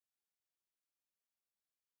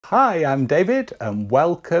Hi, I'm David and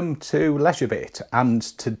welcome to Leisure Bit, and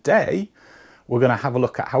today we're going to have a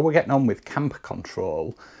look at how we're getting on with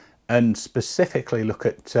CamperControl and specifically look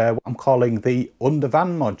at what I'm calling the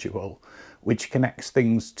undervan module, which connects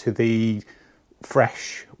things to the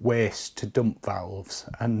fresh waste to dump valves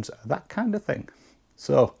and that kind of thing.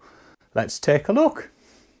 So let's take a look.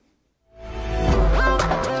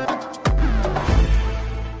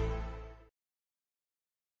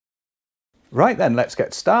 Right then, let's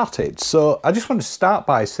get started. So I just want to start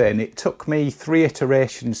by saying it took me 3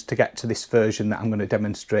 iterations to get to this version that I'm going to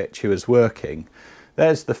demonstrate to you as working.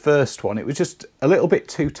 There's the first one. It was just a little bit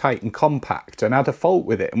too tight and compact and I had a fault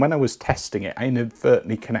with it. And when I was testing it, I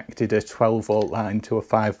inadvertently connected a 12-volt line to a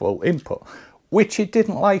 5-volt input, which it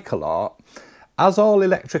didn't like a lot. As all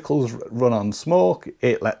electricals run on smoke,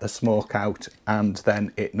 it let the smoke out and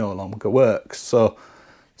then it no longer works. So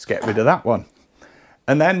let's get rid of that one.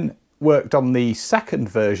 And then worked on the second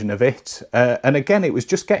version of it, and again it was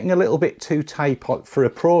just getting a little bit too tight for a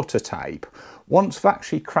prototype. Once I've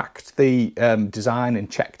actually cracked the design and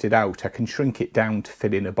checked it out, I can shrink it down to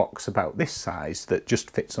fit in a box about this size that just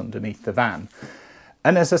fits underneath the van.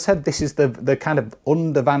 And as I said, this is the kind of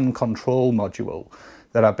undervan control module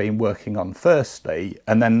that I've been working on firstly,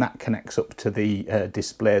 and then that connects up to the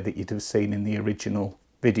display that you'd have seen in the original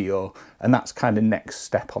video, and that's kind of next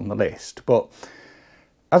step on the list. But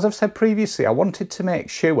as I've said previously, I wanted to make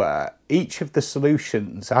sure each of the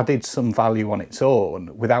solutions added some value on its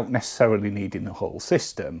own without necessarily needing the whole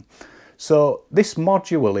system. So this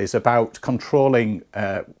module is about controlling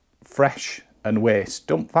fresh and waste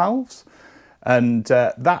dump valves, and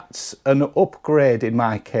that's an upgrade in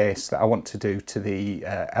my case that I want to do to the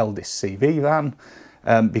Elddis CV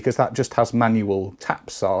van, because that just has manual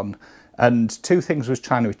taps on. And 2 things I was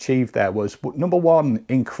trying to achieve there was, number 1,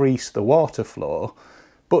 increase the water flow,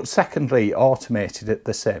 but secondly, automated at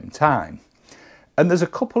the same time. And there's a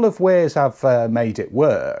couple of ways I've made it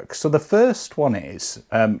work. So the first one is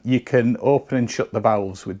you can open and shut the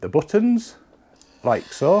valves with the buttons,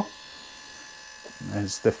 like so.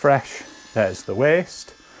 There's the fresh, there's the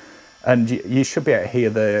waste. And you should be able to hear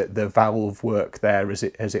the valve work there as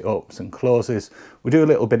it opens and closes. We'll do a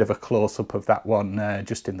little bit of a close-up of that one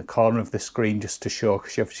just in the corner of the screen, just to show,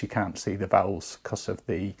 because you obviously can't see the valves because of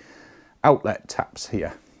the outlet taps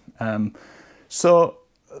here. So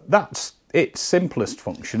that's its simplest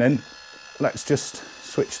functioning. Let's just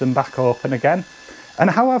switch them back open again.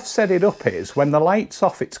 And how I've set it up is when the light's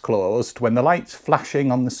off, it's closed. When the light's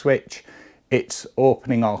flashing on the switch, it's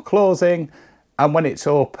opening or closing. And when it's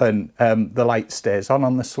open, the light stays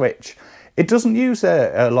on the switch. It doesn't use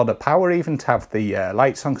a lot of power even to have the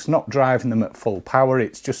lights on, 'cause it's not driving them at full power.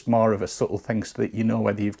 It's just more of a subtle thing so that you know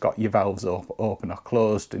whether you've got your valves open or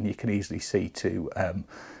closed, and you can easily see to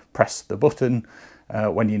press the button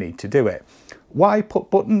when you need to do it. Why put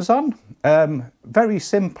buttons on? Very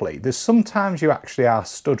simply, there's sometimes you actually are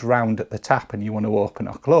stood round at the tap and you want to open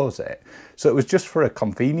or close it. So it was just for a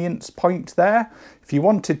convenience point there. If you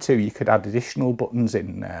wanted to, you could add additional buttons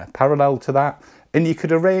in parallel to that. And you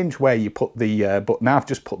could arrange where you put the button. I've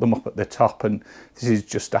just put them up at the top, and this is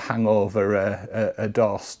just a hangover a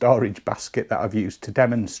door storage basket that I've used to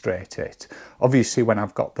demonstrate it. Obviously, when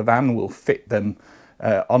I've got the van, we'll fit them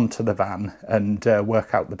onto the van and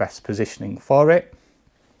work out the best positioning for it.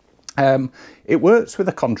 It works with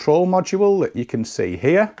a control module that you can see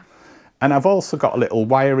here. And I've also got a little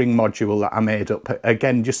wiring module that I made up,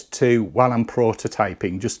 again, just to, while I'm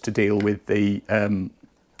prototyping, just to deal with the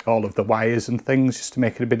all of the wires and things, just to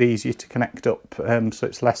make it a bit easier to connect up, so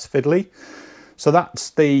it's less fiddly. So that's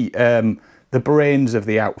the brains of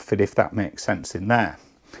the outfit, if that makes sense in there.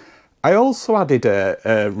 I also added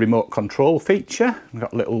a remote control feature. I've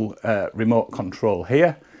got a little remote control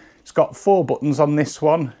here. It's got 4 buttons on this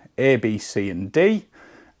one, A, B, C and D.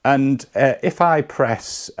 And if I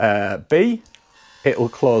press B, it'll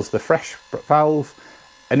close the fresh valve.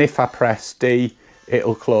 And if I press D,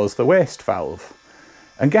 it'll close the waste valve.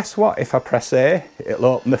 And guess what? If I press A, it'll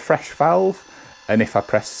open the fresh valve. And if I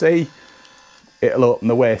press C, it'll open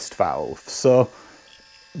the waste valve. So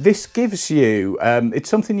this gives you, it's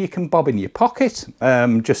something you can bob in your pocket,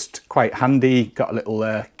 just quite handy. Got a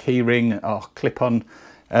little key ring or clip-on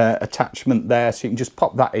attachment there, so you can just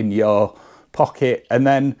pop that in your pocket. And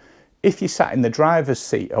then if you sat in the driver's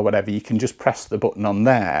seat or whatever, you can just press the button on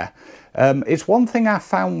there. It's one thing I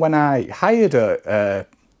found when I hired a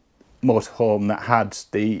motorhome that had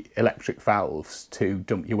the electric valves to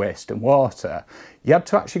dump your waste and water. You had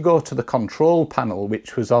to actually go to the control panel,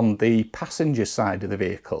 which was on the passenger side of the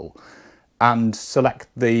vehicle, and select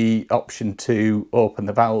the option to open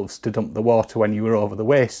the valves to dump the water when you were over the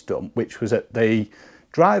waste dump, which was at the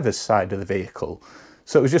driver's side of the vehicle.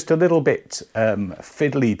 So it was just a little bit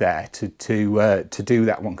fiddly there to do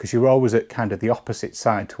that one, because you're always at kind of the opposite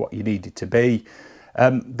side to what you needed to be.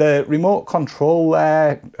 The remote control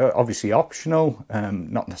there, obviously optional,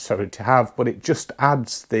 not necessarily to have, but it just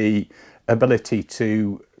adds the ability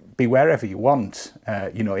to be wherever you want,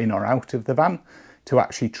 you know, in or out of the van, to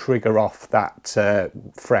actually trigger off that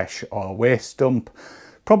fresh or waste dump.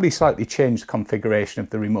 Probably slightly change the configuration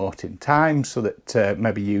of the remote in time, so that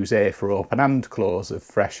maybe use A for open and close of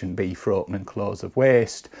fresh and B for open and close of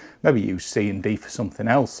waste. Maybe use C and D for something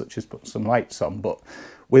else, such as put some lights on, but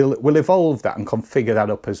we'll evolve that and configure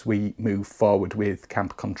that up as we move forward with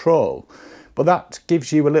CamperControl. But that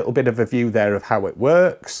gives you a little bit of a view there of how it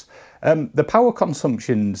works. The power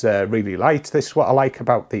consumption's really light. This is what I like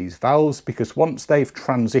about these valves, because once they've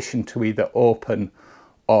transitioned to either open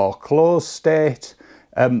or closed state,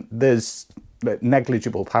 there's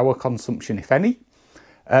negligible power consumption, if any.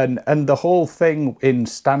 And the whole thing in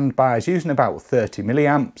standby is using about 30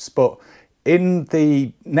 milliamps, but in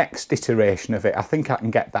the next iteration of it, I think I can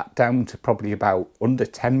get that down to probably about under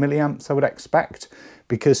 10 milliamps, I would expect,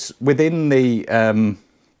 because within the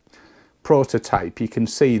prototype, you can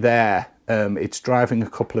see there, it's driving a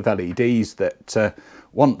couple of LEDs that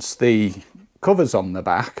once the cover's on the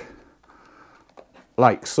back,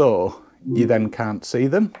 like so, you then can't see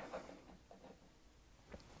them.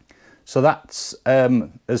 So that's,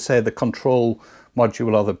 as I say, the control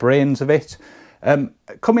module or the brains of it.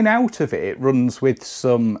 Coming out of it, it runs with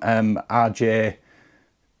some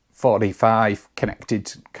RJ45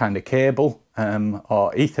 connected kind of cable,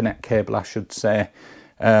 or Ethernet cable, I should say,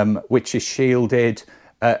 which is shielded,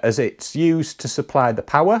 as it's used to supply the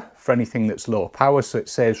power for anything that's low power. So it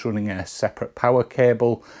saves running a separate power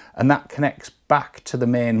cable, and that connects back to the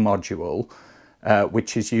main module,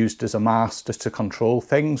 which is used as a master to control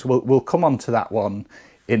things. We'll come on to that one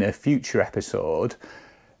in a future episode.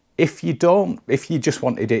 If you just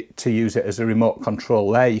wanted it to use it as a remote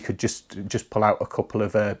control there, you could just pull out a couple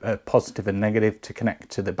of a positive and negative to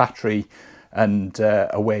connect to the battery, and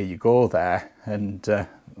away you go there, and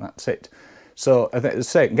that's it. So as I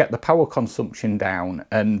say, get the power consumption down,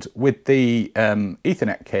 and with the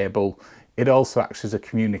Ethernet cable, it also acts as a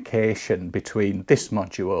communication between this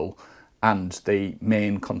module and the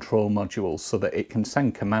main control module, so that it can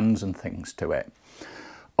send commands and things to it.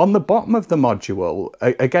 On the bottom of the module,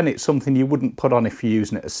 again, it's something you wouldn't put on if you're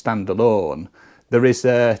using it as standalone. There is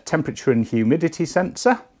a temperature and humidity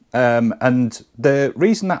sensor, and the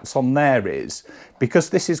reason that's on there is because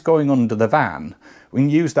this is going under the van. We can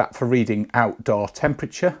use that for reading outdoor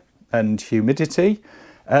temperature and humidity.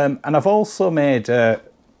 And I've also made a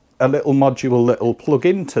little module that'll plug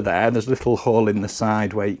into there. There's a little hole in the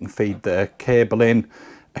side where you can feed the cable in.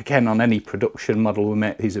 Again, on any production model, we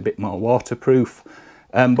make these a bit more waterproof.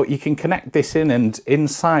 But you can connect this in, and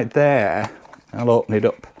inside there, I'll open it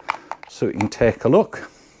up so you can take a look.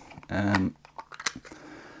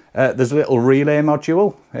 There's a little relay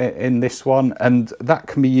module in this one, and that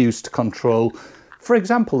can be used to control, for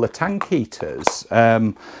example, the tank heaters.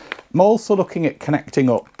 I'm also looking at connecting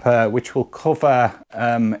up, which we'll cover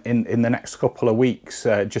in the next couple of weeks,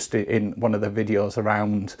 just in one of the videos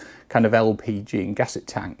around kind of LPG and gasset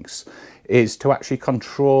tanks, is to actually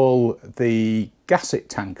control the gasset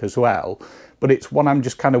tank as well. But it's one I'm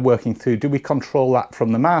just kind of working through. Do we control that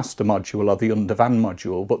from the master module or the undervan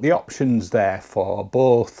module? But the options there for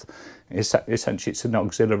both, essentially it's an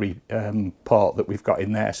auxiliary port that we've got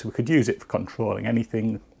in there, so we could use it for controlling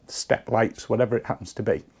anything, step lights, whatever it happens to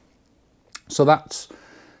be. So that's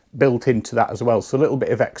built into that as well. So a little bit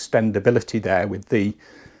of extendability there with the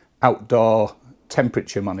outdoor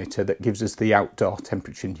temperature monitor that gives us the outdoor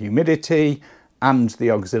temperature and humidity, and the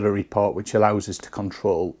auxiliary port, which allows us to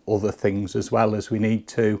control other things as well as we need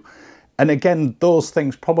to. And again, those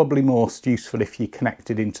things probably most useful if you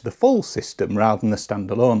connected into the full system rather than the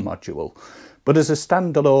standalone module. But as a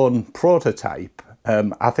standalone prototype,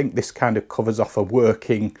 I think this kind of covers off a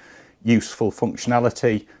working, useful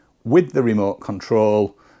functionality with the remote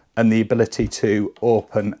control and the ability to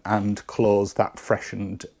open and close that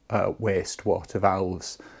freshened wastewater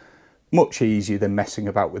valves. Much easier than messing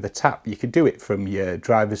about with a tap. You could do it from your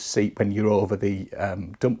driver's seat when you're over the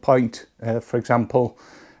dump point, for example,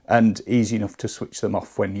 and easy enough to switch them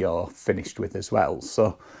off when you're finished with as well.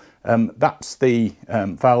 So that's the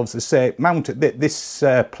valves. As I say, mounted this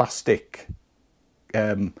plastic,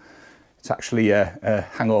 it's actually a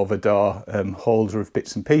hangover door holder of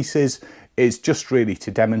bits and pieces, is just really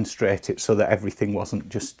to demonstrate it so that everything wasn't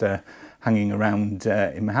just hanging around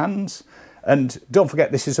in my hands. And don't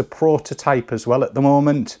forget, this is a prototype as well at the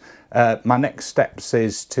moment. My next steps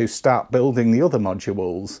is to start building the other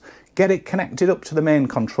modules, get it connected up to the main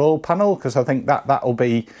control panel, because I think that'll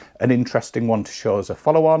be an interesting one to show as a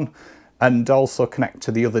follow-on, and also connect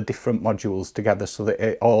to the other different modules together so that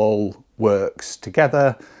it all works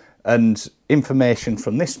together. And information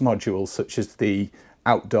from this module, such as the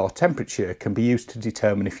outdoor temperature, can be used to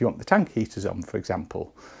determine if you want the tank heaters on, for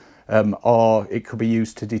example. Or it could be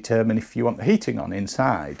used to determine if you want the heating on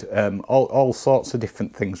inside. All sorts of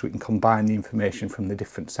different things. We can combine the information from the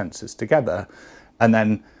different sensors together and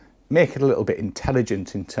then make it a little bit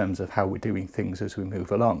intelligent in terms of how we're doing things as we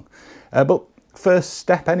move along. But first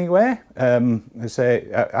step anyway,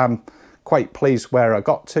 I'm quite pleased where I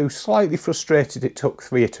got to. Slightly frustrated it took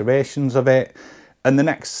 3 iterations of it. And the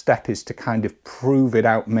next step is to kind of prove it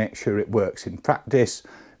out, make sure it works in practice,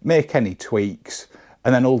 make any tweaks,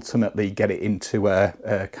 and then ultimately get it into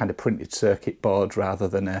a kind of printed circuit board rather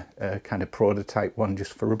than a kind of prototype one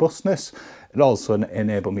just for robustness. It'll also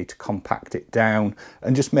enable me to compact it down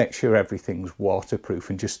and just make sure everything's waterproof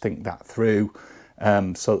and just think that through.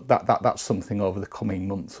 So that's something over the coming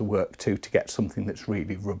months of work too, to get something that's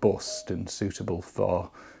really robust and suitable for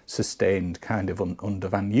sustained kind of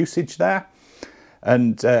undervan usage there.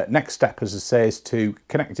 And next step, as I say, is to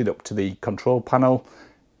connect it up to the control panel,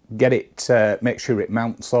 get it, make sure it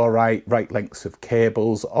mounts all right lengths of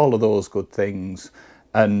cables, all of those good things,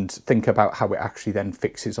 and think about how it actually then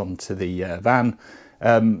fixes onto the van.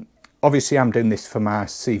 Obviously I'm doing this for my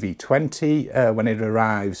CV20 when it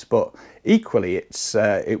arrives, but equally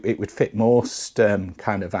it would fit most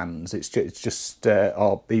kind of vans. It's just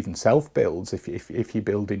or even self-builds. If you're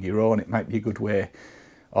building your own, it might be a good way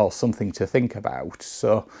or something to think about.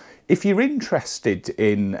 So if you're interested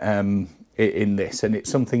in this and it's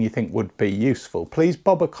something you think would be useful, please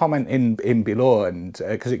bob a comment in below, and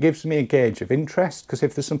because it gives me a gauge of interest, because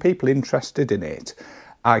if there's some people interested in it,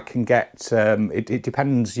 I can get it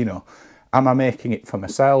depends, you know, am I making it for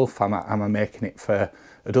myself, am I making it for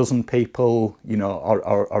a dozen people, you know,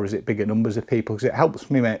 or is it bigger numbers of people, because it helps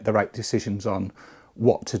me make the right decisions on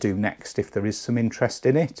what to do next if there is some interest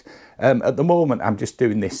in it. At the moment I'm just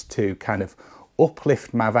doing this to kind of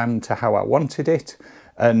uplift my van to how I wanted it,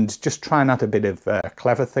 and just try and add a bit of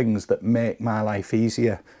clever things that make my life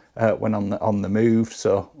easier when on the move.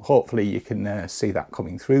 So hopefully you can see that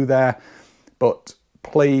coming through there. But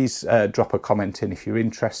please drop a comment in if you're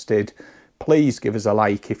interested. Please give us a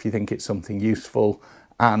like if you think it's something useful,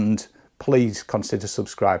 and please consider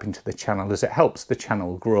subscribing to the channel, as it helps the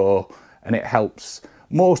channel grow and it helps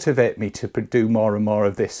motivate me to do more and more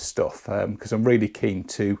of this stuff, because I'm really keen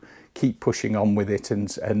to keep pushing on with it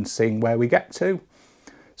and seeing where we get to.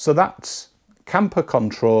 So that's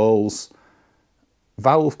CamperControl's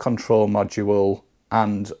valve control module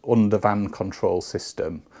and undervan control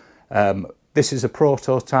system. This is a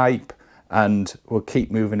prototype and we'll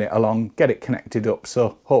keep moving it along, get it connected up,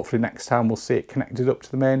 so hopefully next time we'll see it connected up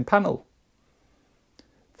to the main panel.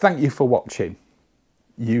 Thank you for watching.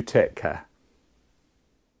 You take care.